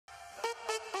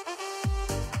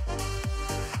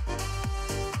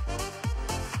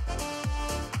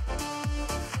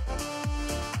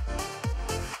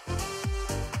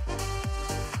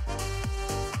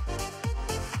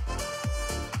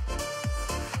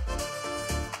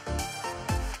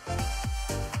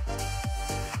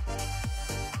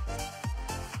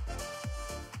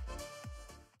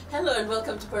Hello and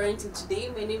welcome to Parenting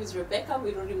Today. My name is Rebecca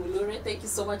Miruri Mulure. Thank you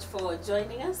so much for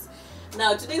joining us.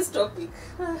 Now, today's topic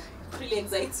really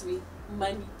excites me.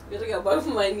 Money. We're talking about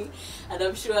money, and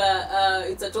I'm sure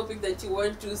it's a topic that you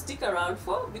want to stick around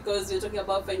for, because we're talking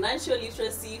about financial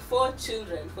literacy for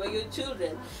children, for your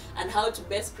children, and how to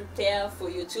best prepare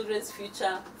for your children's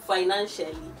future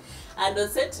financially. And on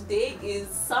set today is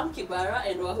Sam Kibara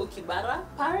and Wahu Kibara,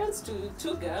 parents to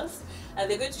two girls, and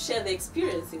they're going to share their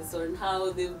experiences on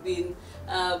how they've been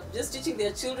just teaching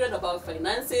their children about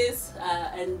finances.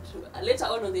 And later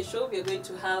on the show, we're going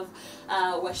to have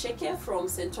Washeke from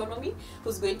Centonomy,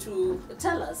 who's going to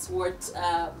tell us what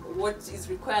is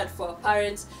required for a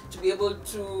parent to be able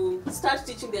to start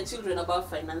teaching their children about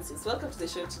finances. Welcome to the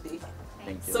show today.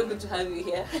 Thank you. So good to have you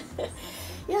here.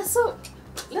 Yeah, so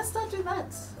let's start with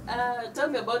that. Tell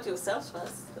me about yourself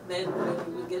first, then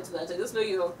we'll get to that. I just know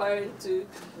you're parents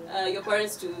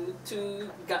to two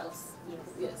girls.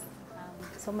 Yes.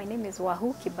 So my name is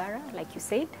Wahu Kibara, like you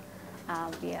said.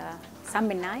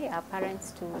 Sam and I are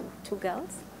parents to two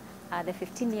girls, the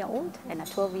 15-year-old and a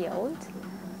 12-year-old.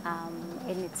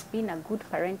 And it's been a good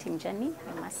parenting journey,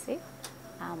 I must say.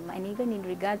 And even in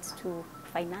regards to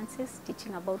finances,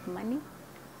 teaching about money,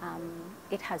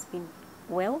 it has been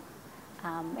well.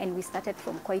 And we started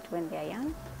from quite when they are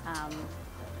young,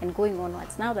 and going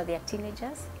onwards. Now that they are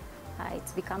teenagers,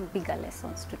 it's become bigger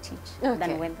lessons to teach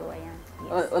than when they were young.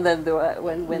 Yes. Oh, than they were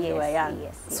when they were young.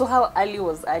 Yes, yes. So how early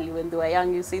was early when they were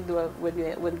young? You said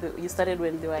you started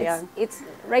when they were young. It's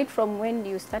right from when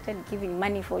you started giving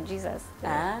money for Jesus.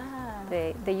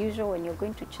 The usual, when you're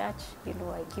going to church, you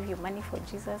know, I give you money for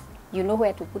Jesus. You know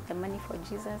where to put the money for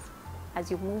Jesus. As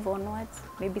you move onwards,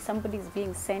 maybe somebody is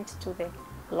being sent to the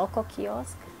local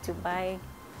kiosk to buy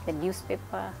the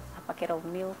newspaper, a packet of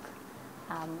milk,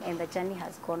 and the journey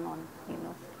has gone on, you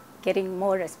know, getting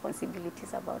more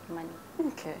responsibilities about money.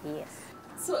 Okay. Yes.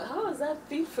 So how has that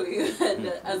been for you? And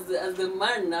as the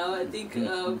man now, I think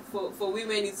for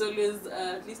women it's always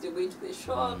at least you're going to the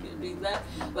shop, you're doing that.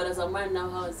 But as a man now,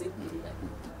 how has it been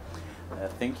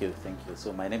like? Thank you.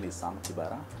 So my name is Sam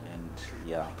Kibara, and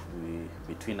yeah,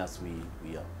 between us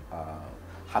we are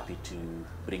happy to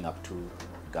bring up two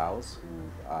girls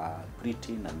who are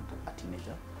preteen and a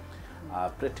teenager.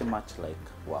 Pretty much like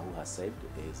Wahu has said,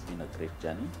 it's been a great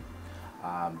journey.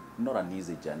 Not an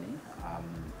easy journey,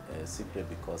 simply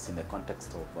because in the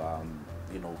context of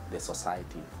you know, the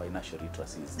society, financial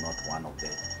literacy is not one of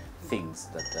the things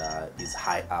that is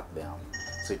high up there.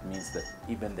 So it means that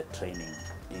even the training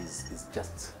is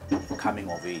just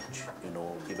coming of age, you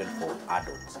know, even for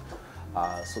adults.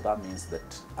 So that means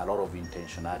that a lot of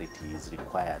intentionality is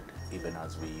required even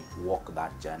as we walk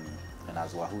that journey. And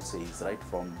as Wahu says, right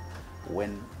from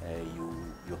when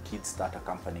your kids start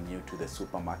accompanying you to the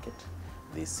supermarket,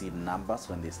 they see numbers,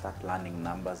 when they start learning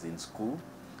numbers in school,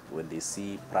 when they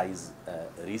see price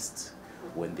lists,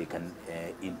 when they can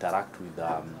interact with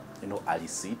you know, a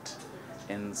receipt,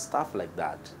 and stuff like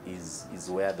that is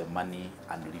where the money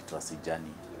and literacy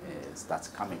journey starts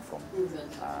coming from,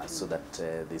 so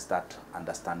that they start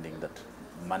understanding that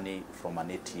money from an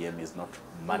ATM is not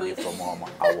money from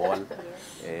a wall.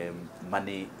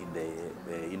 Money in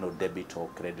the you know, debit or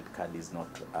credit card is not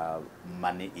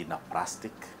money in a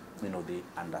plastic. You know, they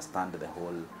understand the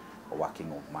whole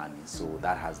working of money. So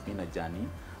that has been a journey,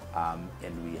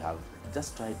 and we have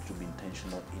just tried to be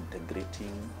intentional,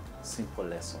 integrating simple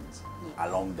lessons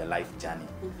along the life journey,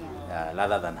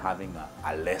 rather than having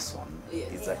a lesson.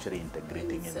 It's actually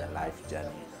integrating in the life journey.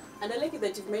 And I like it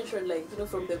that you've mentioned, like, you know,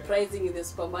 from the pricing in the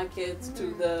supermarket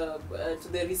to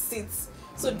the receipts.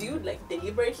 So do you like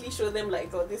deliberately show them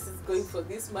like, oh, this is going for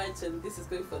this much and this is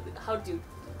going for how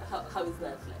is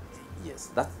that like?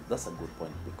 Yes, that's a good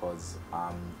point, because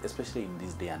especially in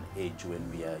this day and age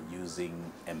when we are using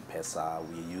M-Pesa,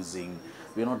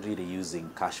 we're not really using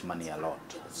cash money a lot.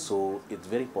 So it's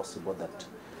very possible that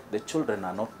the children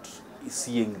are not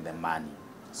seeing the money.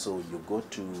 So you go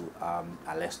to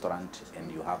a restaurant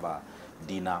and you have a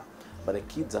dinner, but the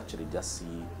kids actually just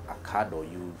see a card or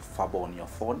you fab on your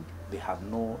phone. They have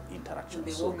no interaction.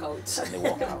 They walk out. And they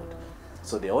walk out.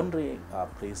 So the only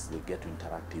place they get to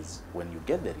interact is when you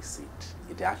get the receipt.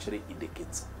 It actually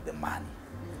indicates the money,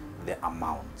 the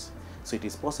amount. So it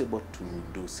is possible to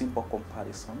do simple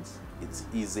comparisons. It's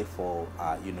easy for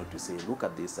you know, to say, look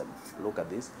at this and look at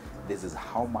this. This is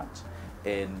how much,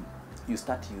 and you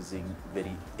start using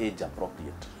very age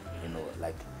appropriate. You know,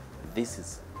 like this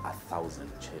is 1,000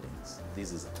 shillings.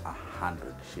 This is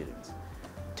 100 shillings.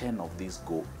 10 of these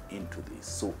go into this.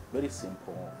 So very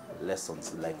simple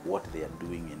lessons like what they are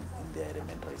doing in their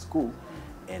elementary school,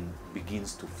 and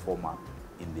begins to form up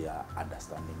in their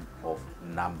understanding of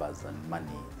numbers and money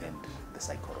and the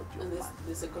psychology of money.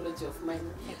 The psychology of money.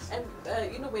 Yes.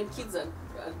 And you know, when kids are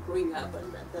growing up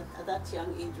and at that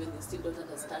young age, when they still don't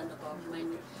understand about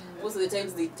money, most of the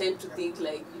times they tend to think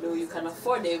like, you know, you can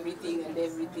afford everything and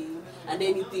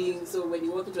anything. So when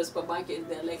you walk into a supermarket,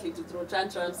 they're likely to throw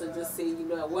tantrums and just say, you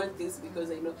know, I want this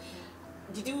because I know.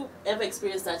 Did you ever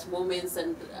experience such moments,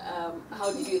 and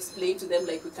how did you explain to them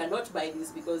like, we cannot buy this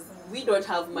because we don't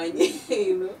have money,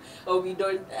 you know, or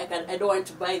I don't want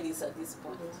to buy this at this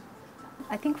point?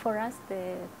 I think for us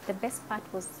the best part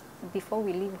was before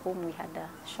we leave home we had a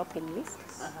shopping list.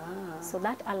 So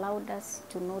that allowed us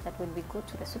to know that when we go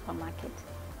to the supermarket,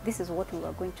 this is what we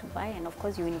were going to buy, and of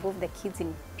course you involve the kids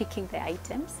in picking the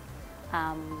items.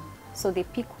 So they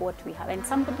pick what we have, and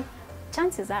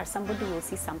chances are somebody will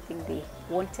see something they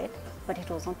wanted, but it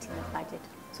was not in the budget.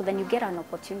 So then you get an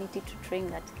opportunity to train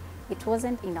that it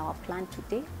wasn't in our plan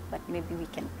today, but maybe we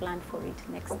can plan for it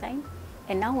next time.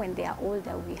 And now when they are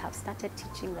older, we have started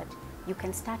teaching that you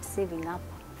can start saving up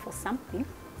for something,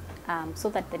 so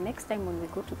that the next time when we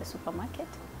go to the supermarket,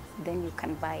 then you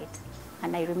can buy it.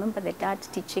 And I remember the dad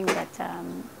teaching that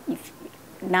if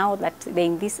now that they're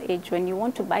in this age, when you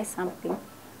want to buy something,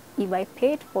 if I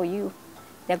pay it for you,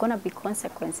 there are going to be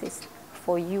consequences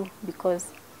for you,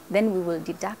 because then we will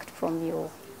deduct from your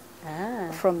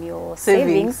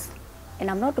savings, and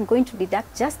I'm not going to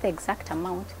deduct just the exact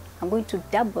amount. I'm going to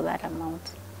double that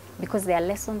amount, because there are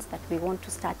lessons that we want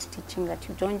to start teaching, that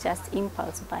you don't just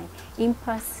impulse buy.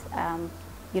 Impulse,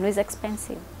 you know, is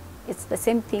expensive. It's the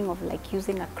same thing of like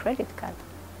using a credit card.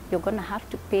 You're going to have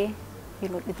to pay, you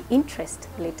know, with interest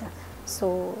later.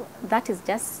 So that is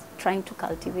just trying to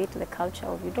cultivate the culture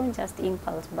of you don't just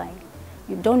impulse buy.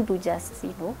 You don't do just,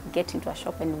 you know, get into a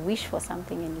shop and wish for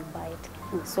something and you buy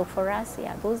it. So for us,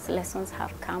 yeah, those lessons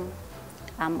have come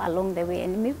along the way,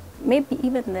 and maybe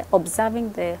even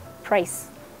observing the price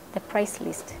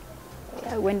list.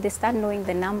 When they start knowing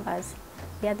the numbers,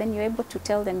 yeah, then you're able to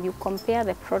tell them, you compare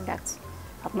the products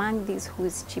among these, who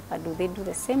is cheaper, do they do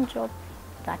the same job,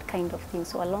 that kind of thing.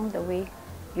 So along the way,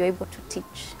 you're able to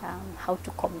teach how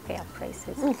to compare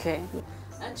prices. Okay. Yeah.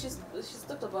 And she's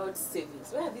talked about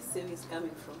savings. Where are these savings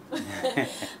coming from?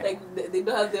 Like they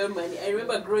don't have their own money. I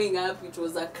remember growing up, it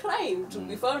was a crime to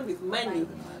be found with money.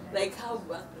 Like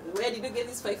where did you get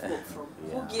this 5 bob from?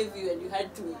 Yeah. Who gave you? And you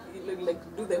had to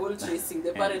like do the whole tracing.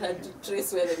 The parent had to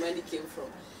trace where the money came from.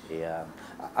 Yeah,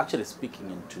 actually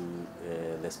speaking into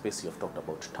the space you've talked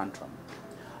about tantrum.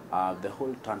 The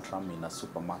whole tantrum in a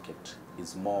supermarket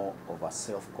is more of a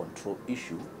self-control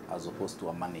issue as opposed to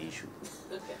a money issue.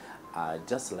 Okay.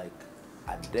 Just like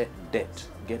a debt,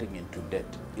 getting into debt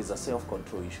is a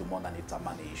self-control issue more than it's a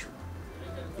money issue.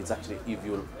 It's actually, if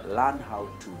you learn how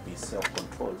to be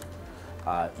self-controlled,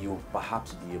 you'll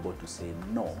perhaps be able to say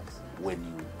no when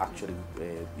you actually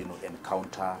you know,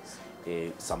 encounter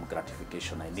some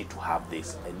gratification. I need to have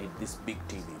this, I need this big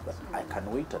TV, but I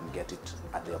can wait and get it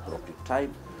at the appropriate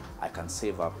time. I can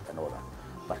save up and all that.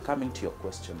 But coming to your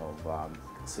question of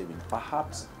saving,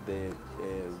 perhaps the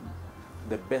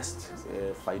best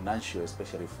financial,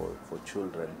 especially for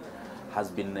children, has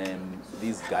been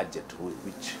this gadget,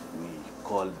 which we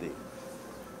call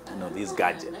this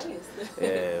gadget.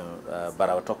 Nice. But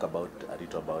I'll talk a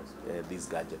little about this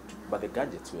gadget. But the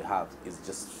gadgets we have is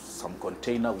just some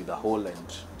container with a hole,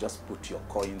 and just put your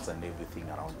coins and everything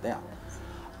around there.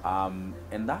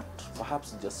 And that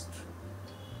perhaps just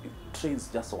trains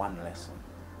just one lesson.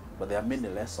 But there are many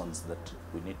lessons that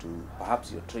we need to,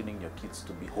 perhaps you're training your kids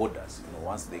to be hoarders, you know,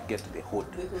 once they get the hoard.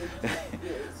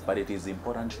 Yes. But it is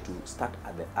important to start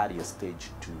at the earliest stage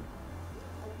to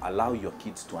allow your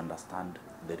kids to understand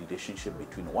the relationship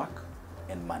between work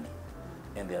and money,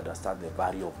 and they understand the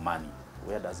value of money.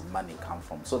 Where does money come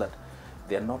from? So that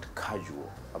they're not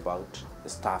casual about the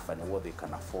stuff and what they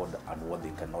can afford and what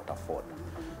they cannot afford.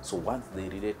 So once they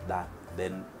relate that,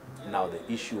 then now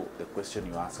the question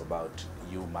you ask about,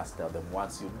 you must tell them,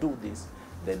 once you do this,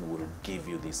 then we'll give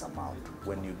you this amount.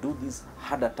 When you do this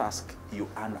harder task, you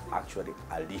earn actually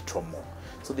a little more.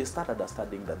 So they start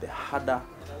understanding that the harder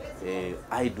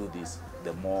I do this,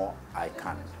 the more I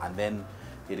can. And then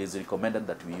it is recommended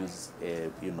that we use,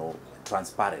 you know,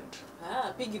 transparent.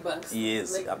 Piggy banks.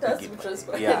 Yes, like a piggy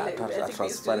bank. Yeah, like,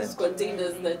 transparent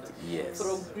containers that yes.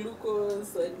 from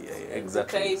glucose and,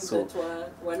 exactly. the kinds So,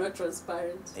 that were not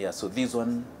transparent. Yeah, so this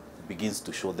one begins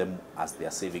to show them as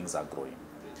their savings are growing.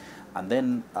 And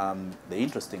then the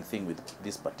interesting thing with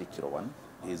this particular one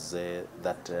is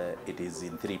that it is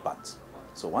in 3 parts.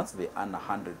 So once they earn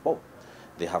 100 bob,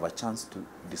 they have a chance to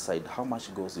decide how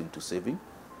much goes into saving,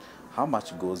 how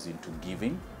much goes into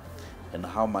giving, and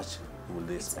how much will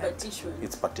they spend? Partitioned.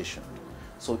 It's partitioned.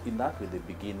 So in that way, they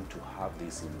begin to have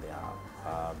this in their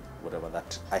whatever,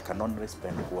 that I can only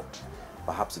spend what,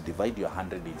 perhaps divide your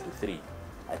 100 into 3.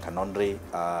 I can only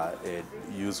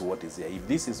use what is there. If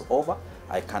this is over,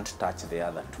 I can't touch the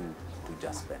other 2 to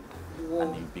just spend. Whoa.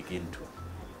 And you begin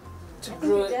to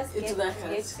grow into that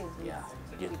house. yeah,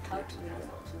 get creative.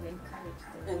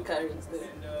 To Encourage them.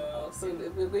 So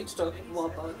we're going to talk more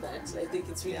about that. I think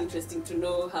it's really interesting to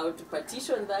know how to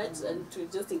partition that and to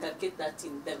just inculcate that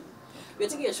in them. We're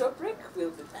taking a short break.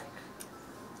 We'll be back.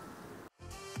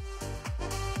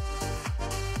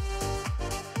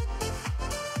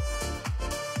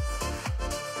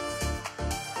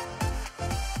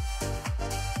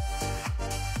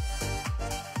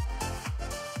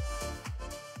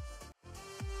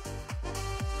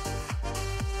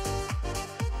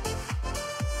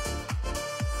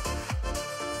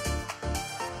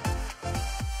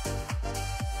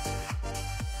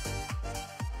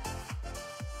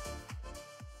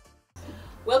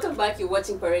 Welcome back. You're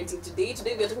watching Parenting Today.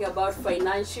 Today we're talking about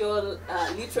financial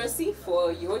literacy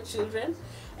for your children.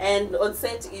 And on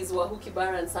set is Wahu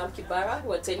Kibara and Sam Kibara,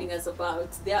 who are telling us about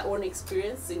their own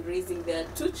experience in raising their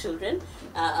 2 children,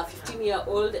 a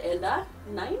 15-year-old and a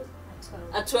 9?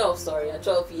 A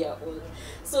 12-year-old.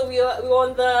 So we are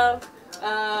on the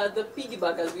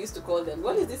piggyback, as we used to call them.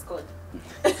 What is this called?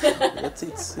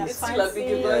 It's still a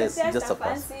piggy bank. It's just a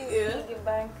pass. fancy piggy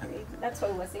bank. That's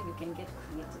why we were saying you can get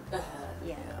creative.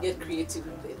 Get creative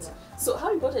with it. So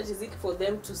how important is it for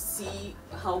them to see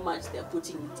how much they're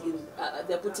putting it in?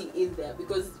 They're putting in there,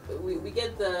 because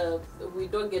we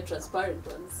don't get transparent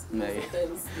ones. No.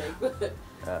 Sometimes, like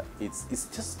it's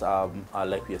just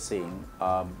like we are saying,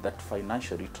 that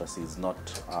financial literacy is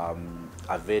not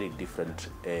a very different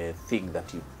thing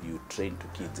that you train to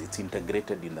kids. It's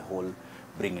integrated in the whole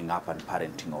bringing up and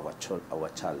parenting of our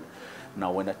child.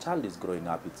 Now, when a child is growing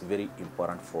up, it's very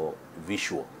important for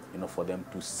visual, for them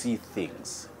to see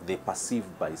things. They perceive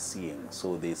by seeing.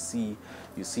 So you see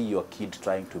your kid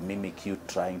trying to mimic you,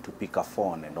 trying to pick a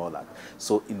phone and all that.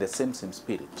 So in the same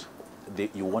spirit,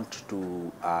 you want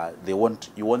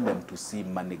them to see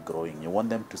money growing. You want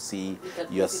them to see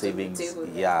your savings.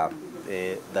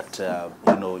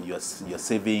 Your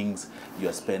savings,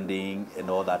 your spending, and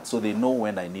all that. So they know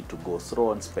when I need to go throw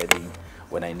on spending,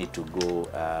 when I need to go,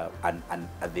 and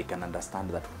they can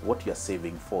understand that what you are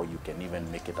saving for, you can even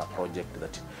make it a project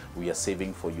that we are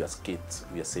saving for your skates,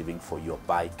 we are saving for your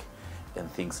bike,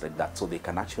 and things like that. So they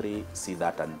can actually see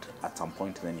that, and at some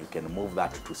point then you can move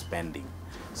that to spending,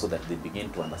 so that they begin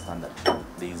to understand that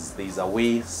there's a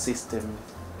way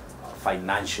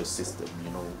financial system,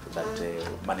 that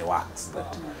money works,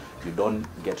 that you don't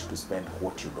get to spend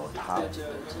what you don't have.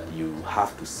 You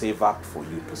have to save up for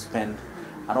you to spend,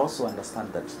 and also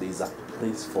understand that there is a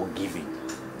place for giving,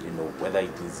 whether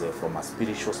it is from a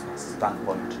spiritual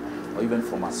standpoint or even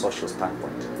from a social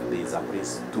standpoint. There is a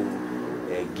place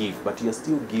to give, but you're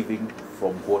still giving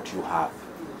from what you have.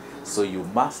 So you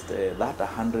must, that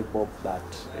 100 bob,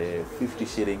 that 50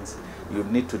 shillings, you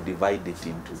need to divide it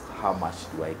into how much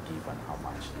do I give and how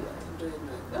much do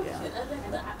I. Okay.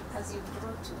 And as you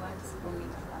grow towards owning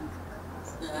a bank.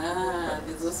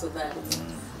 There's also that.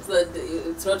 So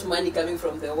it's not money coming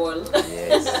from the wall,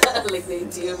 Yes. like the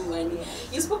ATM money.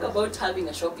 You spoke about having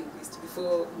a shopping list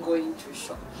before going to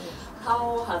shop.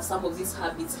 How have some of these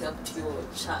habits helped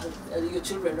your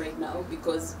children right now?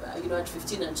 Because at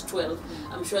 15 and 12,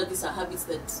 I'm sure these are habits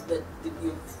that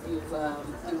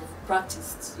you've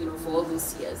practiced, for all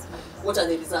those years. What are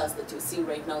the results that you're seeing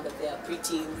right now that they are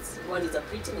preteens? One is a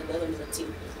preteen and the other one is a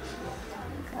teen.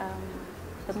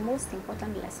 The most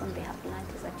important lesson they have learned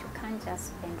is that you can't just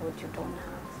spend what you don't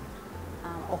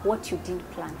have, or what you didn't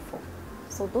plan for.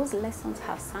 So those lessons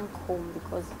have sunk home,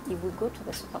 because if we go to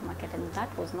the supermarket and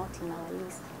that was not in our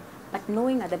list, but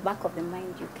knowing at the back of the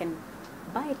mind you can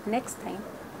buy it next time,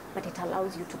 but it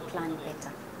allows you to plan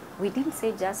better. We didn't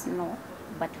say just no,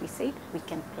 but we said we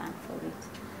can plan for it.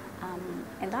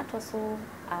 And that also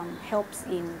helps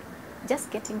in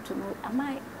just getting to know,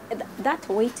 that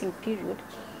waiting period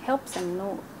helps them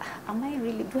know,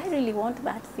 do I really want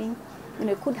that thing?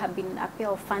 It could have been a pair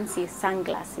of fancy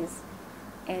sunglasses,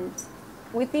 and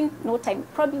within no time,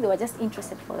 probably they were just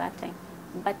interested for that time.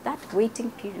 But that waiting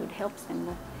period helps them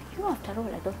know, after all,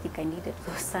 I don't think I needed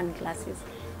those sunglasses.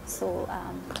 So,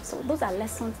 so those are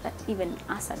lessons that even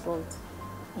as adults,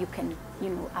 you can,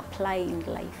 apply in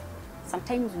life.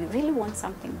 Sometimes we really want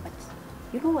something, but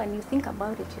when you think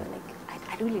about it, you're like,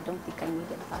 I really don't think I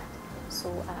needed that. So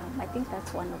I think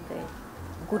that's one of the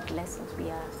good lessons we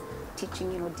are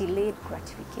teaching, delayed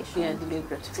gratification. Yeah, delayed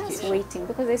gratification. Just waiting,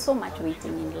 because there's so much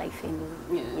waiting in life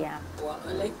anyway. Yeah. Wow,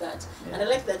 I like that. Yeah. And I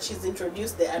like that she's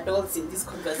introduced the adults in this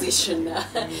conversation.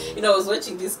 I was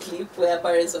watching this clip where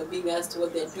parents were being asked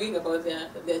what they're doing about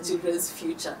their children's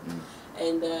future.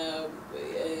 And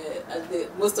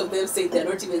most of them say they're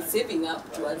not even saving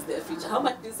up towards their future. How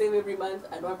much do you save every month?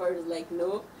 And one parent is like,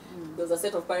 no. There's a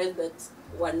set of parents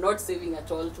that were not saving at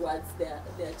all towards their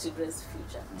children's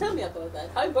future. Tell me about that.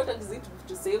 How important is it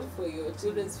to save for your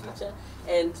children's future?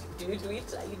 And do you do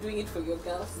it? Are you doing it for your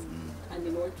girls? And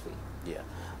in what way?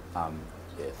 Yeah.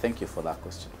 Thank you for that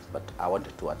question. But I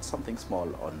wanted to add something small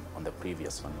on the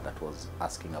previous one that was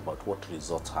asking about what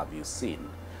results have you seen.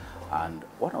 And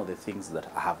one of the things that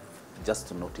I have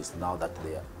just noticed now that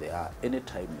they are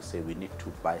anytime you say we need to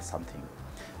buy something,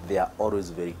 they are always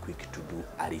very quick to do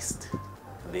Arist.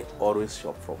 They always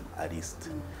shop from Arist.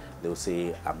 They will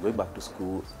say, I'm going back to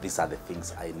school, these are the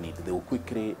things I need. They will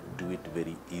quickly do it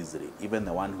very easily. Even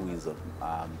the one who is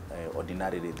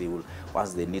ordinarily, they will,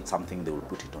 once they need something, they will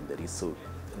put it on the list. So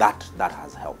that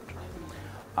has helped.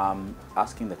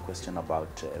 Asking the question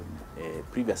about,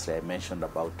 previously I mentioned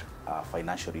about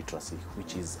financial literacy,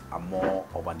 which is a more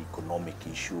of an economic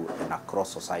issue and a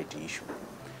cross-society issue.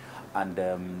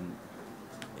 And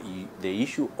the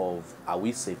issue of are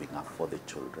we saving up for the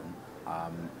children?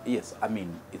 Yes, I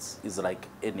mean, it's like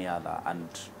any other, and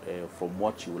from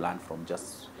what you learn from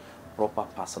just proper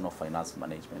personal finance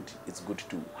management, it's good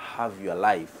to have your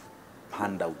life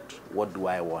planned out. What do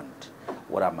I want?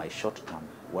 What are my short term?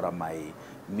 What are my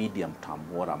medium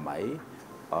term? What are my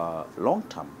long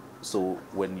term? So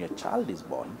when your child is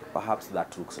born, perhaps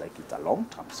that looks like it's a long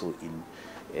term. So in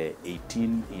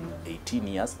 18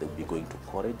 years, they'll be going to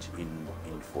college. In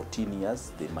 14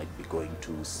 years, they might be going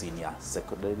to senior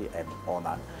secondary and on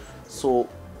and. So,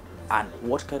 and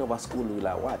what kind of a school will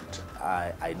I want?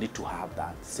 I need to have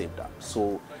that saved up.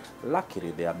 So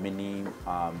luckily, there are many,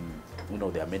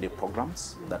 there are many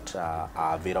programs that are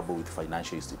available with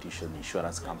financial institutions,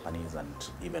 insurance companies, and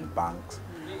even banks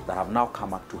that have now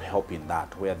come up to help in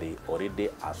that, where they already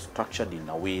are structured in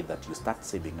a way that you start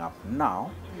saving up now,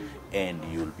 and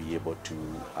you'll be able to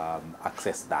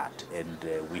access that.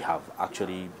 And we have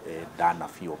actually done a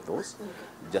few of those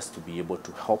just to be able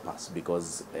to help us,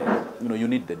 because you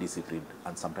need the discipline,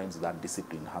 and sometimes that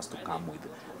discipline has to come with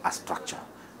a structure.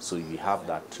 So you have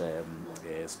that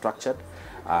structured,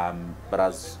 but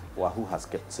as Wahoo has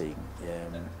kept saying,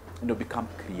 become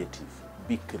creative.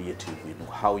 Be creative in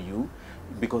how you,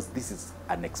 because this is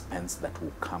an expense that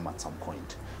will come at some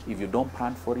point. If you don't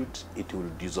plan for it, it will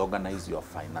disorganize your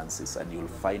finances, and you'll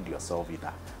find yourself in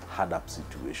a hard-up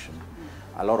situation.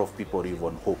 A lot of people live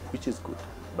on hope, which is good,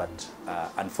 but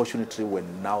unfortunately,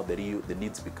 when now the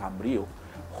needs become real,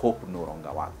 hope no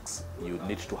longer works. You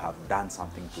need to have done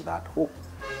something to that hope,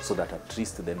 so that at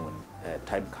least then when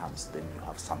time comes, then you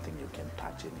have something you can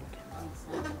touch and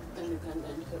you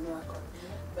can work on.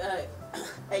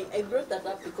 I brought that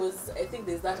up because I think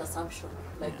there's that assumption,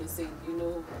 like you said,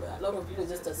 a lot of people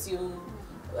just assume,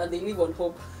 and they live on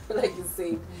hope, like you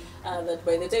said, that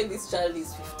by the time this child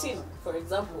is 15, for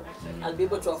example, I'll be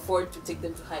able to afford to take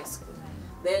them to high school.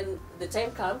 Then the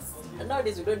time comes, and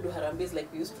nowadays we don't do harambes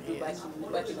like we used to do back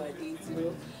in our days.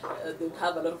 They would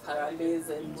have a lot of harambes,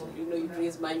 and you'd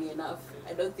raise money enough.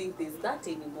 I don't think there's that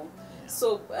anymore.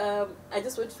 So I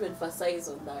just wanted to emphasize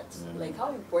on that, like how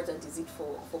important is it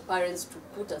for parents to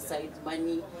put aside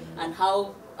money, and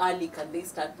how early can they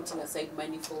start putting aside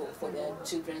money for their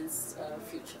children's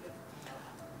future?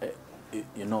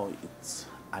 It's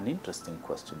an interesting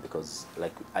question, because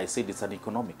like I said, it's an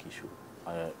economic issue.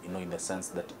 In the sense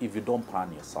that if you don't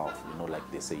plan yourself,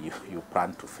 like they say, you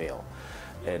plan to fail.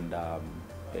 And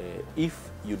if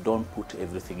you don't put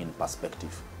everything in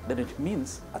perspective, then it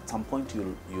means at some point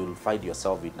you'll find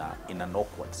yourself in an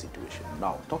awkward situation.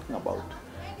 Now, talking about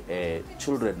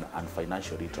children and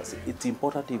financial literacy, it's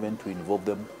important even to involve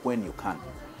them when you can,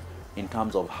 in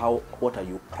terms of what are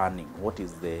you planning? What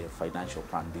is the financial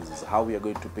plan? This is how we are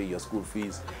going to pay your school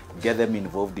fees. Get them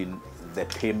involved in the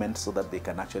payment so that they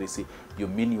can actually see, you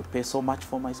mean you pay so much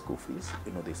for my school fees?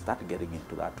 They start getting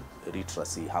into that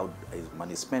literacy. How is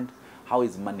money spent? How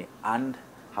is money earned?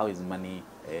 How is money,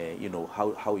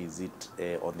 how is it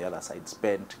on the other side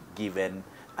spent, given,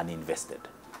 and invested?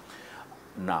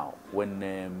 Now, when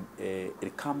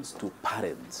it comes to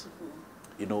parents,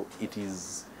 it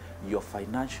is your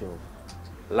financial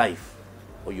life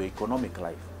or your economic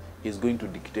life is going to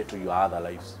dictate to your other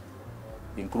lives,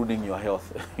 including your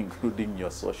health, including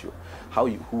your social.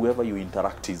 Whoever you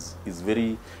interact is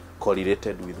very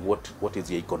correlated with what is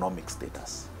your economic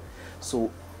status. So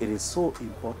it is so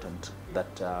important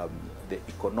that the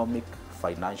economic,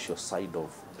 financial side of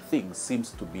things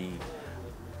seems to be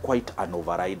quite an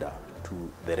overrider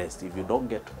to the rest. If you don't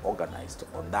get organized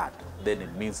on that, then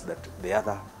it means that the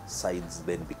other sides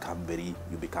then become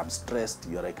you become stressed,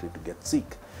 you're likely to get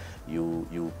sick.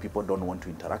 People don't want to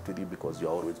interact with you because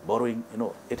you're always borrowing,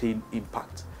 it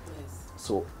impacts. Yes.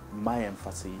 So my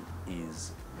emphasis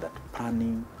is that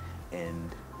planning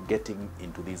and getting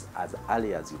into this as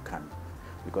early as you can.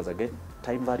 Because again,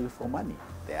 time value for money.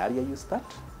 The earlier you start,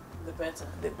 The better.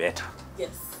 the better.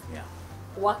 Yes. Yeah.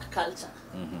 Work culture.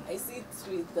 I see it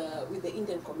with the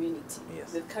Indian community.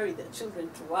 Yes. They carry their children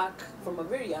to work from a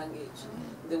very young age.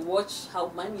 They watch how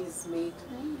money is made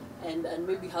and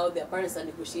maybe how their parents are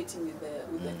negotiating with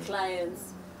the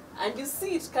clients. And you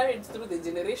see it carried through the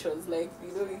generations. Like,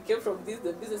 it came from this,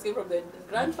 the business came from the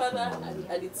grandfather,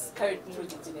 and it's carried through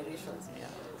the generations. Yeah.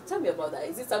 Tell me about that.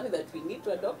 Is it something that we need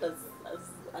to adopt as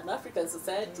an African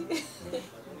society?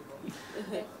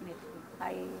 Definitely.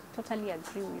 I totally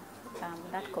agree with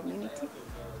that community,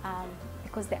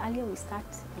 because the earlier we start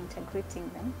integrating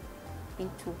them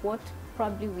into what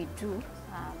probably we do,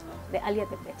 the earlier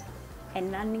the better,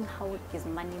 and learning how is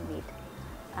money made.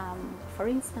 For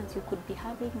instance, you could be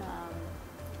having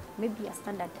maybe a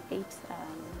standard 8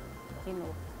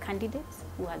 candidates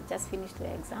who have just finished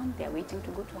their exam. They are waiting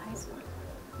to go to high school.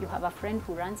 You have a friend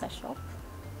who runs a shop.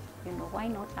 Why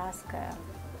not ask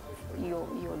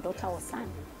your daughter or son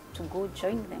to go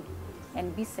join them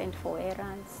and be sent for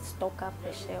errands, stock up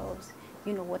the shelves,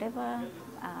 whatever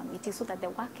it is, so that the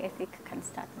work ethic can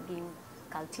start being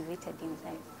cultivated in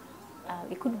them.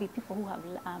 It could be people who have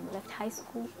left high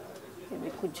school. They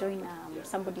could join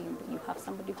somebody. You have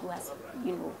somebody who has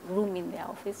room in their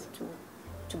office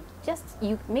to just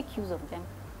make use of them,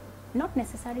 not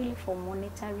necessarily for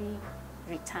monetary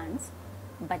returns,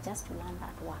 but just to learn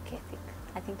that work ethic.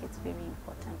 I think it's very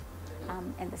important.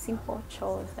 And the simple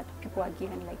chores that people are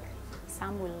given, like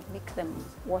some will make them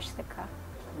wash the car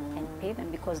and pay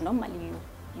them, because normally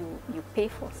you pay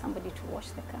for somebody to wash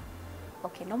the car.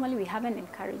 Okay, normally we haven't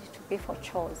encouraged to pay for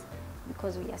chores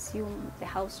because we assume the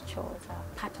house chores are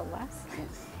part of us,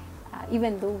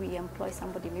 even though we employ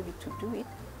somebody maybe to do it,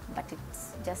 but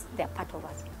it's just they're part of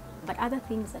us. But other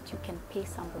things that you can pay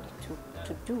somebody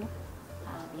to do,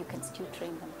 you can still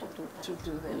train them to do that. To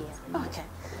do them. Yeah. Okay.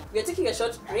 We are taking a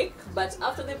short break, but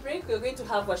after the break, we're going to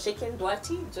have Washeke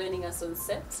Ndwati joining us on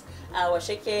set.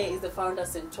 Washeke is the founder of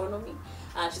Centonomy.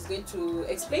 She's going to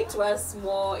explain to us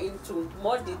into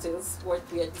more details what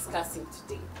we are discussing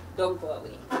today. Don't go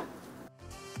away.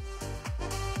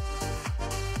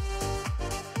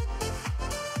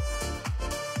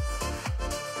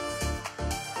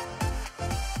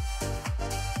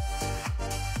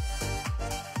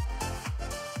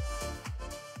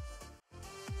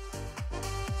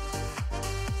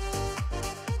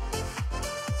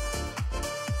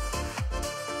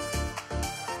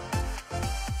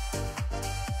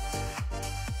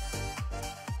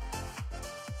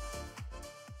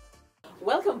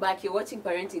 Welcome back. You're watching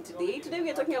Parenting Today. Today we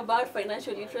are talking about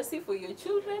financial literacy for your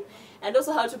children and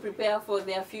also how to prepare for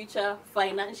their future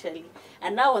financially.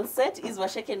 And now on set is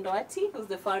Washeke Ndwati, who's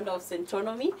the founder of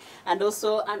Centonomy and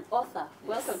also an author.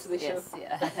 Welcome to the show. Yes,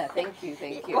 yeah. Thank you.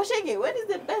 Washeke, when is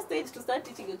the best age to start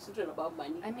teaching your children about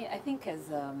money? I mean, I think as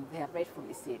they have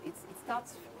rightfully said,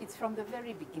 it's from the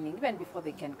very beginning, even before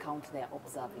they can count, they're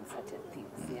observing certain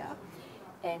things, yeah?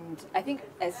 And I think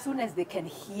as soon as they can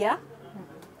hear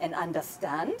and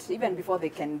understand, even before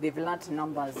they've learnt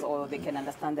numbers or they can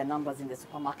understand the numbers in the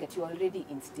supermarket, you're already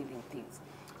instilling things.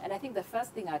 And I think the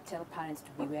first thing I tell parents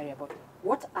to be wary about,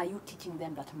 what are you teaching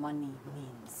them that money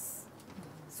means?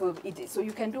 So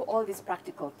you can do all these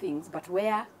practical things, but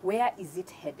where is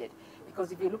it headed?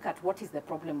 Because if you look at what is the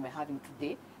problem we're having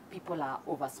today, people are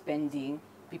overspending,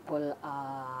 people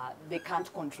they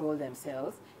can't control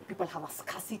themselves, people have a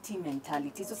scarcity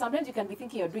mentality. So sometimes you can be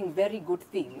thinking you're doing very good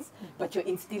things, but you're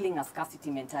instilling a scarcity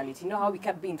mentality. You know how we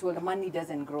kept being told money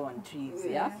doesn't grow on trees,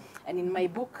 yeah? And in my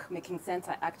book, Making Sense,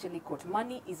 I actually quote,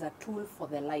 money is a tool for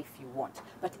the life you want,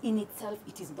 but in itself,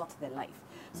 it is not the life.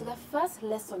 So the first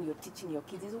lesson you're teaching your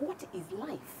kids is, what is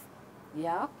life?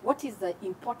 Yeah? What is the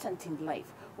important in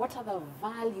life? What are the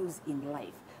values in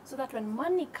life? So that when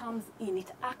money comes in,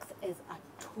 it acts as a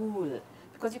tool.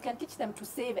 Because you can teach them to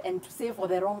save and to save for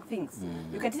the wrong things.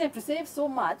 You can teach them to save so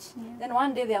much, then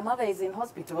one day their mother is in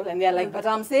hospital and they're like, but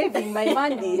I'm saving my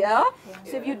money, yeah?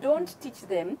 So if you don't teach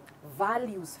them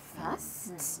values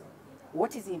first,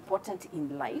 what is important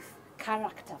in life,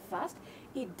 character first,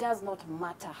 it does not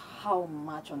matter how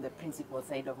much on the principal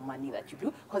side of money that you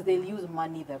do, because they'll use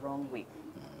money the wrong way.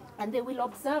 And they will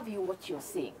observe you what you're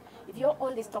saying. If you're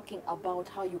always talking about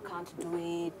how you can't do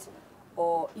it,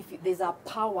 or if there's a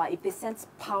power, if they sense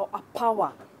a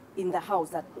power in the house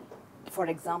that, for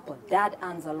example, dad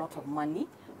earns a lot of money,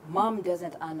 mom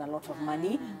doesn't earn a lot of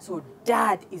money, so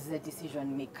dad is the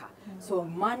decision maker. So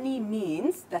money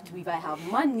means that if I have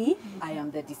money, I am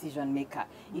the decision maker.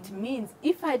 It means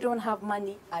if I don't have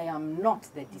money, I am not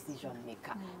the decision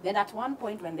maker. Then at one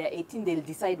point when they're 18, they'll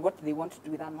decide what they want to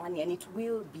do with that money, and it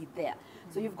will be there.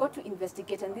 So you've got to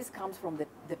investigate, and this comes from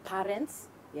the parents,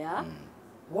 yeah?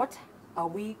 What are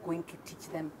we going to teach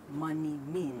them money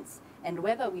means? And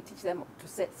whether we teach them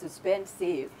to spend,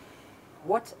 save,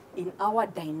 what in our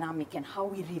dynamic and how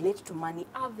we relate to money,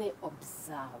 are they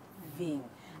observing?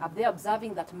 Are they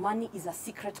observing that money is a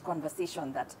secret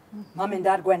conversation that mom and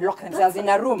dad go and lock themselves in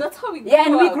a room? That's how we grew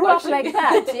and we up, grew up actually. like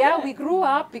that. Yeah, we grew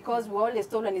up because we always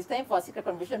told when it's time for a secret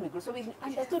conversation, we grew. So we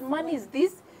understood money is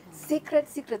this secret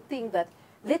thing that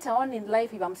later on in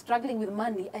life, if I'm struggling with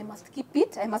money, I must keep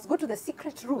it. I must go to the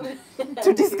secret room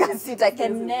to discuss it. I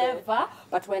can never.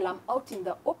 But while I'm out in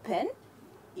the open,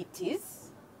 it is,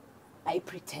 I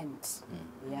pretend.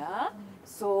 Yeah.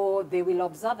 So they will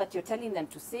observe that you're telling them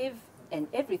to save and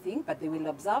everything, but they will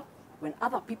observe when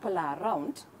other people are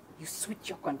around, you switch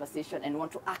your conversation and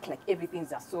want to act like everything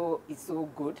is so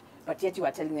good, but yet you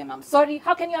are telling them, I'm sorry,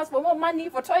 how can you ask for more money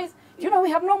for toys? You know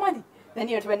we have no money. Then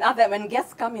when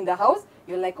guests come in the house,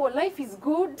 you're like, oh, life is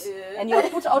good, and you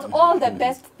put out all the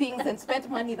best things and spent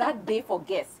money that day for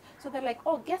guests. So they're like,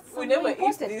 oh, guests We are never more eat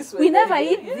important. this. We never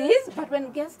eat this, but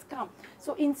when guests come.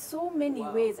 So in so many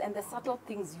ways, and the subtle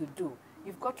things you do,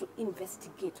 you've got to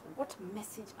investigate what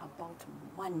message about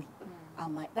money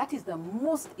am I. That is the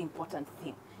most important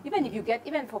thing.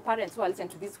 Even for parents who are listening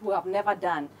to this who have never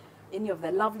done any of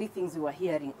the lovely things we were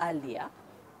hearing earlier,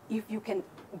 if you can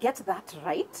get that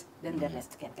right, then the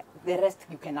rest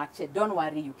you can actually, don't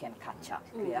worry, you can catch up.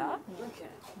 Yeah. Okay.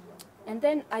 And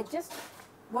then I just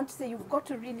want to say you've got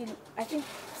to really, I think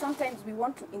sometimes we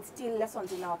want to instill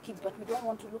lessons in our kids, but we don't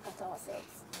want to look at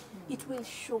ourselves. It will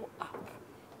show up.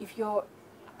 If you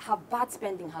have bad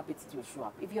spending habits, it will show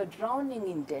up. If you're drowning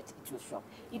in debt, it will show up.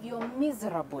 If you're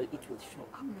miserable, it will show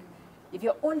up. If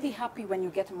you're only happy when you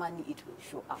get money, it will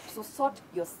show up. So sort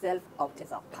yourself out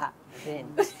as a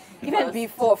parent. Even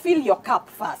before, fill your cup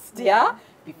first, yeah?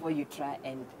 Before you try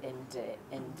and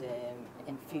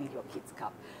fill your kids'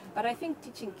 cup. But I think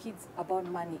teaching kids about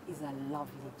money is a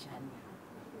lovely journey.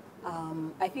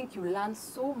 I think you learn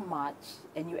so much,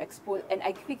 and you expose, and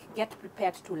I think get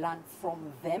prepared to learn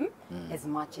from them as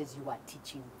much as you are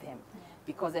teaching them.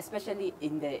 Because especially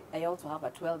I also have a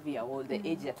 12-year-old, the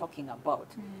age they're talking about,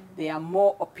 they are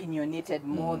more opinionated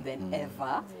more than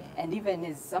ever. And even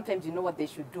as sometimes you know what they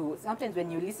should do, sometimes when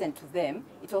you listen to them,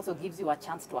 it also gives you a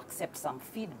chance to accept some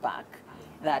feedback.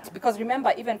 Because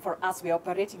remember, even for us, we're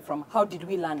operating from how did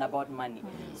we learn about money.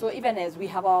 So even as we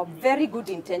have our very good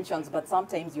intentions, but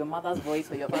sometimes your mother's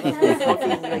voice or your father's voice comes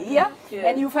in your ear,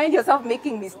 and you find yourself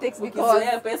making mistakes because...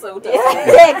 exactly.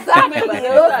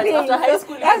 After high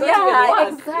school, you got to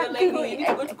work. Exactly. You're like, no, you need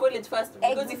to go to college first,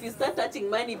 because if you start touching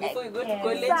money before you go to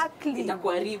college,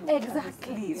 itakuharibu.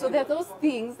 Exactly. So there are those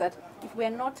things that if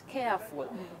we're not careful,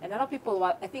 and a lot of people,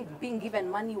 I think being given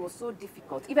money was so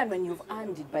difficult, even when you've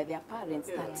earned it by their parents,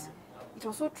 that it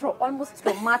was so almost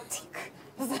traumatic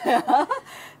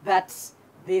that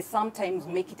they sometimes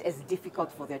make it as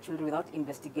difficult for their children without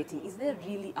investigating. Is there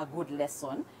really a good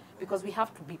lesson? Because we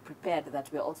have to be prepared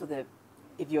that we're also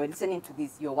if you're listening to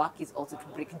this, your work is also to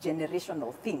break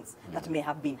generational things that may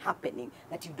have been happening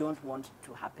that you don't want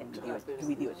to happen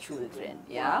with your children.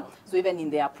 Yeah. So even in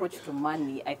the approach to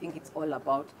money, I think it's all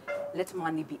about let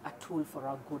money be a tool for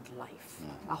a good life,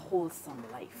 a wholesome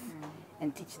life,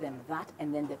 and teach them that,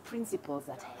 and then the principles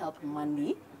that help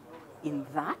money in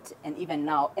that. And even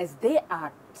now, as they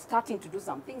are starting to do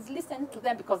some things, listen to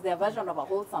them, because their version of a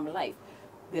wholesome life,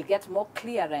 they'll get more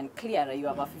clearer and clearer. You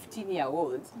have a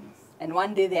 15-year-old, and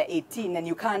one day they're 18, and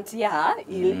you can't, they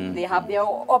have their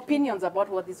opinions about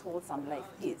what this wholesome life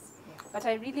is. But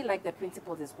I really like the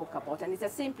principles they spoke about, and it's the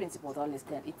same principles I always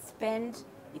tell. It's spend,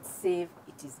 it's save,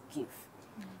 it is give.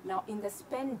 Now, in the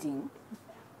spending,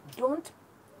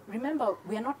 remember,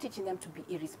 we are not teaching them to be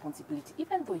irresponsibility.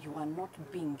 Even though you are not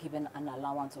being given an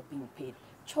allowance or being paid,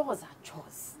 chores are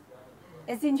chores.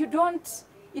 As in,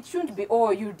 it shouldn't be,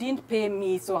 oh, you didn't pay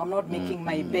me, so I'm not making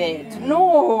my bed.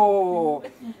 No.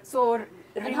 So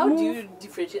and how do you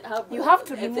differentiate? You have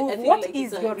to remove what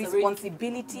is your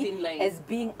responsibility as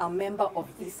being a member of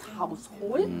this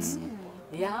household.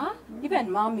 Yeah?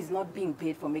 Even mom is not being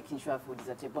paid for making sure food is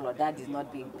at the table, or dad is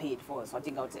not being paid for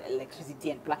sorting out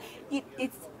electricity and blah.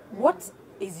 It's what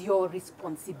is your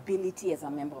responsibility as a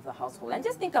member of the household. And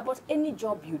just think about any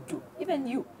job you do, even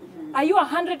you. Are you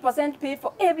 100% paid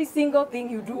for every single thing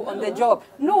you do on the job?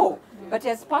 No. But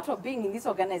as part of being in this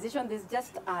organization, there's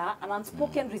just an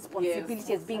unspoken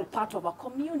responsibility as being part of a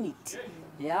community.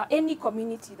 Yeah, any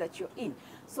community that you're in.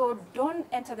 So don't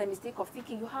enter the mistake of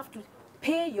thinking you have to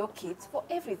pay your kids for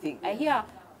everything. I hear,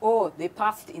 oh, they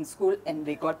passed in school and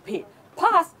they got paid.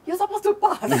 Pass, you're supposed to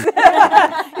pass.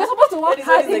 You're supposed to work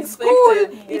hard in school.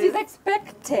 Yes. It is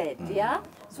expected, yeah?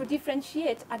 So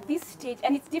differentiate at this stage,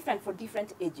 and it's different for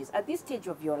different ages. At this stage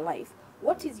of your life,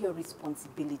 what is your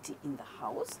responsibility in the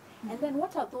house? And then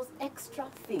what are those extra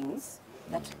things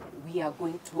that we are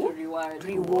going to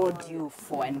reward you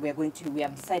for, and we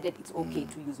have decided it's okay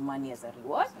to use money as a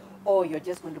reward, or you're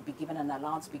just going to be given an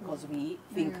allowance because we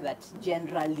think that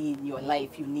generally in your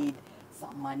life you need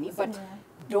some money, but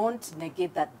don't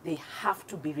negate that they have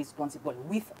to be responsible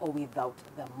with or without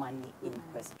the money in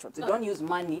question. So don't use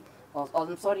money, or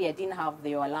I'm sorry, I didn't have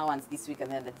the allowance this week,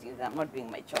 and then I'm not doing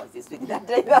my chores this week.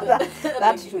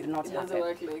 That should not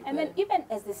happen. And then even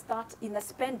as they start in the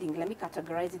spending, let me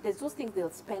categorize it. There's those things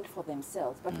they'll spend for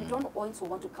themselves, but we don't also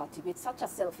want to cultivate such a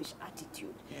selfish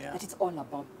attitude that it's all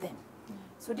about them.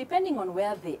 So depending on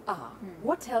where they are,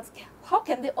 what else, how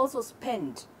can they also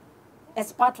spend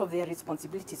as part of their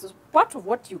responsibility? So part of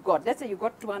what you got, let's say you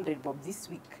got 200 bob this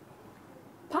week,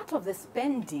 part of the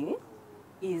spending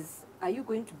is, are you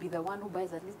going to be the one who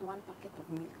buys at least one packet of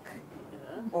milk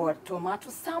or tomato,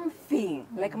 something?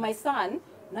 Like my son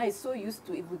now is so used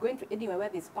to, if we're going to anywhere where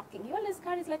there's parking, he always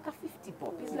carries like a 50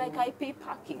 bob. He's like, I pay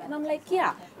parking. And I'm like,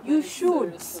 yeah, you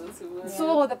should.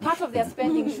 So the part of their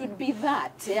spending should be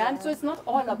that. Yeah? And so it's not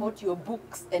all about your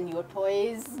books and your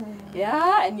toys,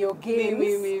 yeah, and your games.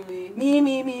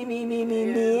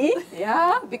 Me.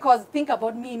 Yeah, because think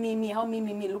about me, how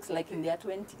me looks like in their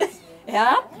 20s.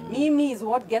 Yeah, me is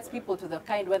what gets people to the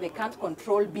kind where they can't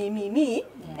control me,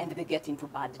 and they get into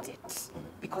bad debt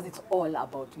because it's all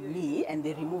about me, and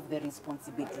they remove the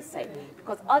responsibility side.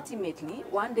 Because ultimately,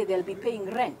 one day they'll be paying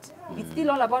rent. It's still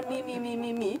all about me.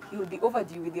 You'll be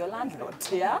overdue with your landlord.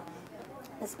 Yeah,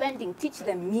 the spending, teach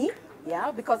them me. Yeah,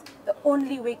 because the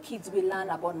only way kids will learn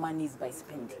about money is by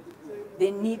spending. They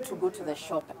need to go to the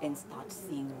shop and start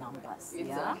seeing numbers.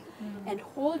 Yeah, and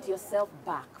hold yourself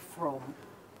back from.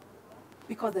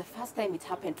 Because the first time it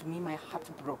happened to me, my heart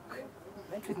broke.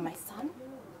 I went with my son.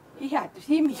 He had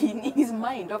him in his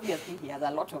mind, obviously he has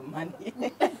a lot of money.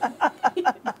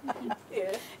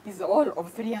 He's all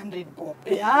of 300 bob.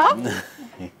 Yeah?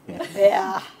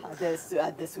 There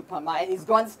at the supermarket. He's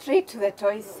gone straight to the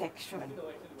toy section.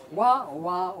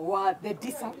 Wow, the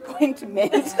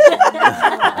disappointment.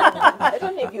 I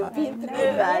don't know if you've been through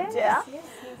that, yeah?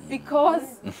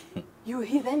 Because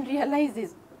he then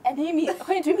realizes, and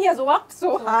according to me, has worked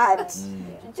so hard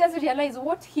to just realize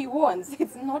what he wants.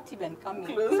 It's not even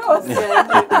coming close.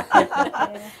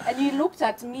 And he looked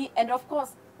at me, and of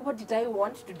course, what did I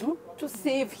want to do? To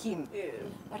save him.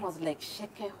 But I was like,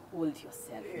 Sheke, hold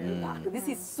yourself back. This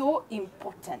is so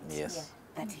important.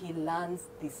 That he learns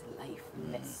this life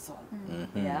lesson.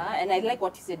 Yeah, and I like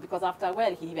what he said, because after a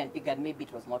while he even figured maybe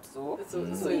it was not so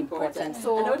important.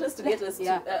 So and I want us to get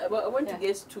I want to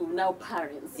get to now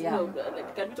parents. You know,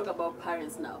 like, can we talk about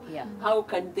parents now? How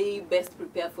can they best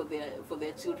prepare for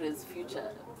their children's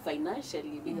future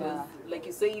financially? Because like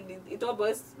you say, it all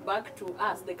goes back to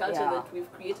us, the culture that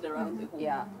we've created around the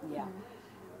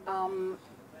home.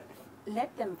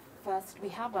 Let them first, we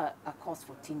have a course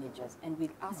for teenagers, and we'll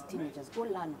ask teenagers, go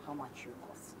learn how much you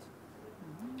cost.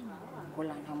 Go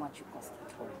learn how much you cost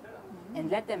at home. And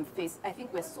let them face, I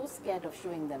think we're so scared of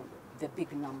showing them the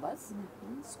big numbers,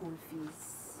 school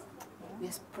fees. We're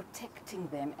protecting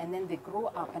them, and then they grow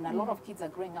up, and a lot of kids are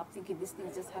growing up thinking this thing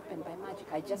just happened by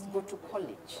magic. I just go to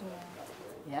college.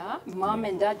 Yeah, mom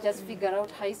and dad just figure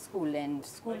out high school and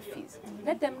school fees.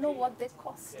 Let them know what they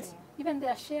cost, even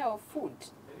their share of food.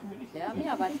 Yeah, me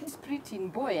have a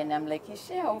preteen boy, and I'm like, his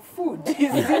share of food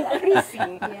is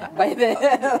increasing by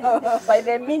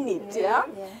the minute.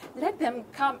 Let them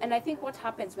come, and I think what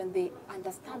happens when they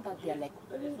understand that, they're like,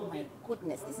 oh my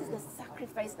goodness, this is the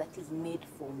sacrifice that is made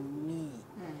for me.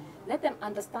 Let them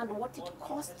understand what it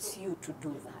costs you to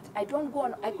do that. I don't go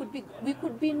on. We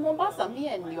could be in Mombasa, me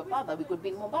and your father. We could be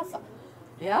in Mombasa.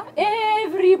 Yeah,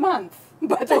 every month,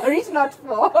 but were it not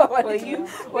for you,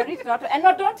 were it not, and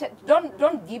no,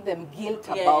 don't give them guilt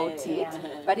about it,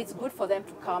 but it's good for them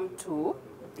to come to,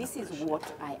 this is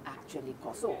what I actually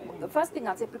cost. So the first thing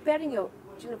I'd say, preparing your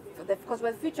children, because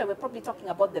for the future we're probably talking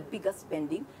about the bigger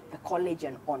spending, the college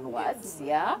and onwards,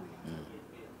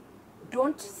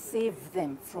 don't save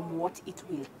them from what it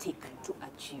will take to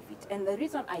achieve it. And the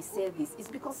reason I say this is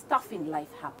because stuff in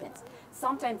life happens.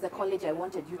 Sometimes the college I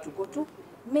wanted you to go to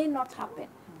may not happen.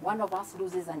 One of us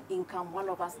loses an income, one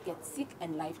of us gets sick,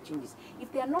 and life changes.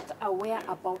 If they are not aware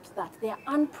about that, they are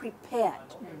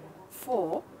unprepared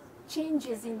for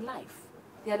changes in life.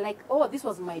 They're like, oh, this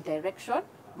was my direction.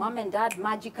 Mom and dad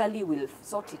magically will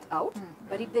sort it out.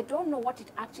 But if they don't know what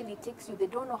it actually takes you, they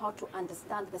don't know how to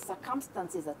understand the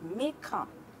circumstances that may come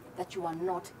that you are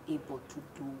not able to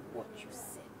do what you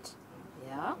said.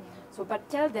 Yeah? So, but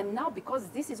tell them now, because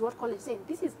this is what college is saying,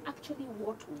 this is actually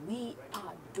what we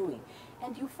are doing.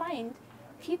 And you find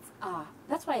kids are,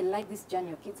 that's why I like this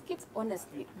journey of kids. Kids,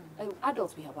 honestly,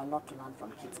 adults, we have a lot to learn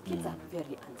from kids. Kids are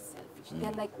very unselfish.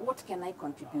 They're like, what can I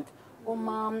contribute? Oh,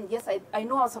 mom, yes, I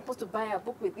know I was supposed to buy a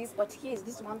book with this, but here is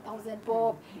this 1,000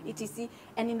 bob, etc.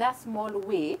 And in that small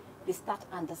way, they start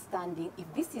understanding, if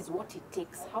this is what it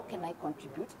takes, how can I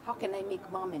contribute? How can I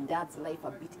make mom and dad's life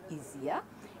a bit easier?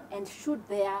 And should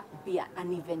there be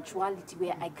an eventuality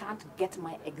where I can't get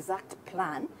my exact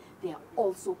plan, they are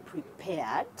also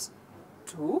prepared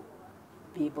to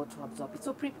be able to absorb it.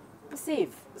 So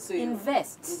save,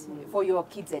 invest for your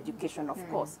kids' education, of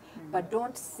course, but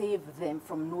don't save them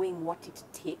from knowing what it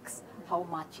takes, how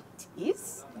much it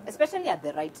is, especially at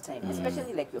the right time,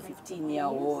 especially like your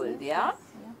 15-year-old, yeah?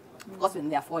 Of course, when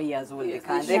they're 4 years old, they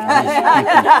can't.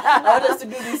 I want us to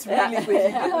do this really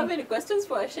quick. Do you have any questions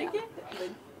for Ashiki?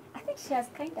 I think she has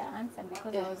kind of answered,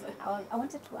 because I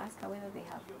wanted to ask her whether they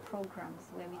have programs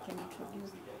where we can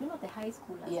introduce, the high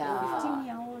schoolers, the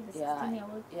 15-year-old, the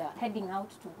 16-year-old, heading out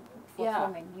to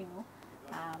form, and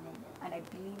and I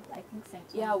think St.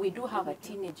 Yeah, we do have a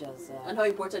teenagers. And how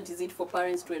important is it for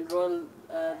parents to enroll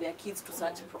their kids to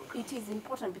such programs? It is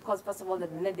important because, first of all,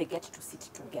 then they get to sit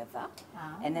together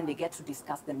and then they get to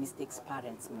discuss the mistakes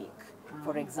parents make.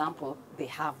 For example, they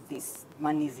have this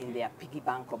monies in their piggy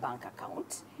bank or bank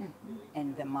account,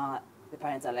 and the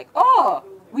parents are like, oh,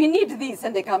 we need this,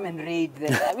 and they come and raid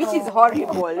them, which is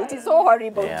horrible. It is so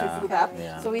horrible to do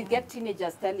that. So we get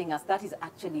teenagers telling us that is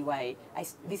actually why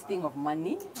this thing of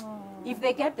money, if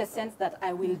they get the sense that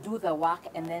I will do the work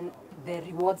and then the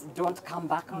rewards don't come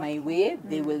back my way,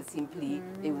 they will simply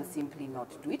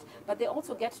not do it. But they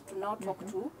also get to now talk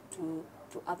to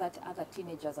other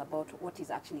teenagers about what is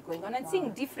actually going on, and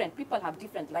seeing different people have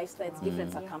different lifestyles,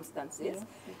 different circumstances,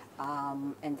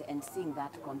 and seeing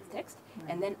that context,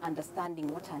 and then understanding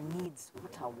what are needs,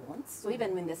 what are wants. So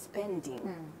even when they're spending,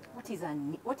 what is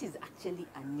actually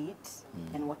a need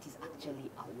and what is actually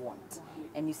a want.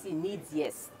 And you see needs,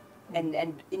 yes, and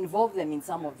involve them in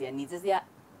some of their needs. As they are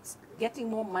getting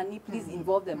more money, please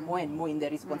involve them more and more in the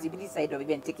responsibility side of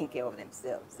even taking care of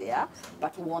themselves. Yeah,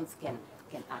 but wants can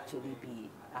actually be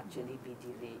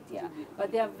delayed. Yeah,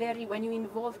 but they are when you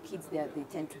involve kids, they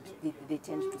tend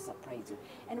to surprise you.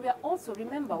 And we are also,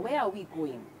 remember, where are we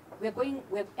going?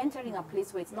 We're entering a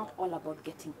place where it's not all about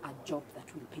getting a job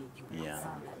that will pay you.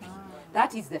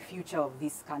 That is the future of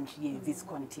this country, this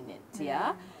continent.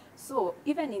 Yeah. So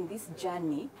even in this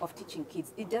journey of teaching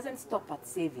kids, it doesn't stop at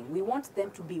saving. We want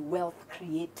them to be wealth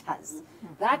creators.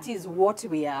 That is what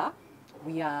we are.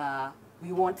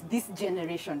 We want this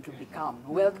generation to become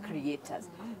wealth creators.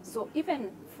 So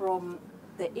even from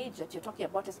the age that you're talking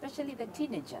about, especially the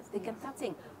teenagers, they can start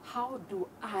saying, how do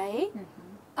I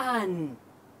earn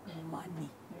money?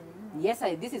 Yes,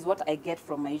 this is what I get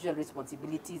from my usual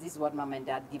responsibilities. This is what mom and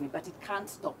dad give me, but it can't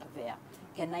stop there.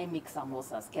 Can I make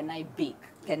samosas? Can I bake?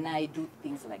 Can I do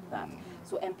things like that?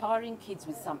 So empowering kids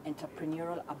with some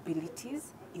entrepreneurial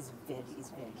abilities is very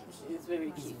key. It's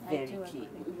very key. Very key.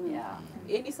 Yeah.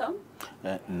 Any Sam?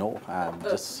 No, I'm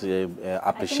just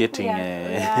appreciating.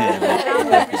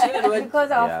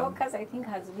 Because our focus, I think,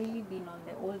 has really been on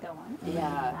the older ones.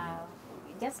 Yeah.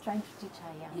 Just trying to teach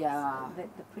her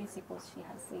the principles she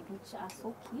has said, which are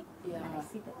so key. And I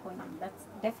see the point, and that's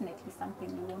definitely something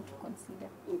we want to consider.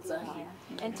 Exactly.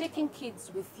 And taking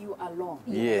kids with you along.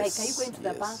 Yes. Like, are you going to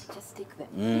the bank? Just take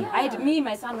them.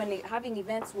 My son, when having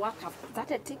events work, I've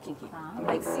started taking him. I'm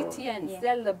like, sit here and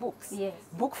sell the books.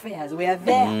 Book fairs, we are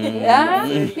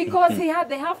there. Because they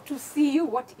have to see you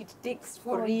what it takes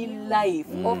for real life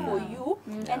or for you,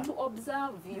 and to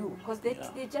observe you. Because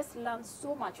they just learn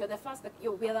so much. You're the first,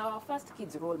 we are our first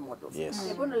kids' role models.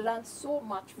 They're going to learn so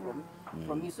much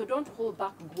from you. So don't hold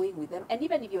back going with them. And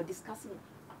even if you're discussing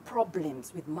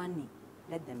problems with money,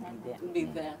 let them be there. Be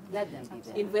there. Let them be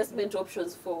there. Investment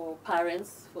options for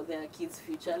parents for their kids'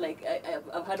 future. Like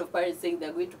I've heard of parents saying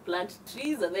they're going to plant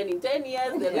trees, and then in 10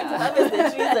 years they're going to harvest the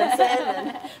trees and sell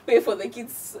and pay for the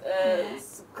kids'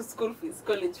 school fees,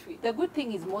 college fee. The good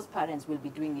thing is most parents will be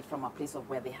doing it from a place of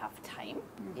where they have time.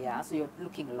 Yeah, so you're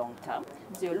looking long term.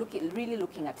 So you're really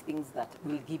looking at things that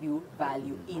will give you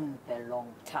value in the long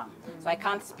term. So I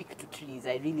can't speak to trees.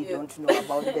 I really don't know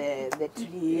about the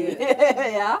tree.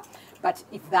 Yeah. But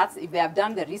if they have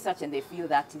done the research and they feel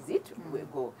that is it, we'll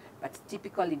go. But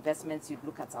typical investments, you'd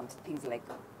look at some things like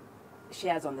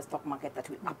shares on the stock market that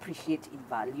will appreciate in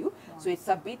value. So it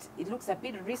looks a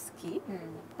bit risky,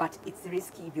 but it's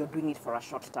risky if you're doing it for a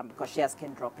short term because shares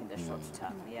can drop in the short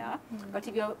term. Yeah. But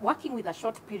if you're working with a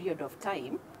short period of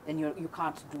time, then you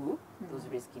can't do those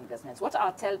risky investments. What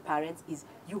I'll tell parents is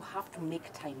you have to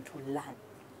make time to learn.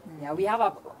 Yeah, we have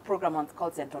a program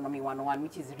called Centonomy 101,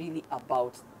 which is really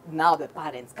about now the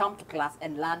parents come to class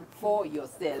and learn for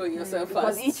yourself. For yourself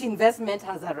because first. each investment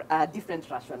has a different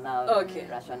rationale.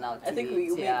 Rationale to I think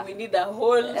it, we need a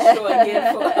whole show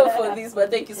again for this,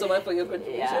 but thank you so much for your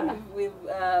contribution.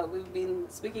 We've been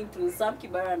speaking to Sam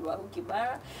Kibara and Wahu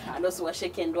Kibara, and also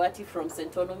Washeke Ndwati from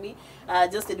Centonomy,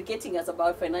 just educating us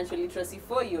about financial literacy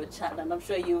for your child, and I'm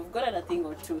sure you've got a thing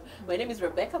or two. My name is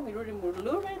Rebecca Miruri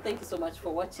Mulure. Thank you so much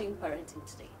for watching Parenting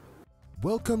Today.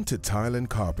 Welcome to Tile and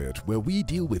Carpet, where we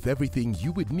deal with everything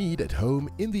you would need at home,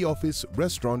 in the office,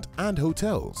 restaurant and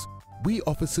hotels. We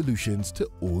offer solutions to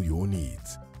all your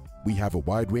needs. We have a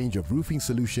wide range of roofing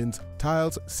solutions,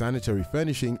 tiles, sanitary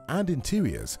furnishing and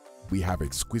interiors. We have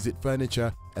exquisite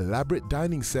furniture, elaborate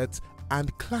dining sets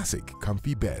and classic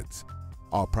comfy beds.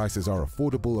 Our prices are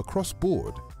affordable across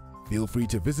board. Feel free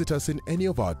to visit us in any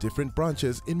of our different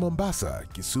branches in Mombasa,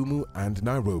 Kisumu and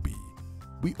Nairobi.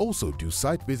 We also do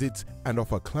site visits and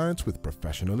offer clients with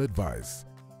professional advice.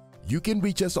 You can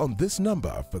reach us on this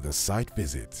number for the site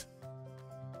visit.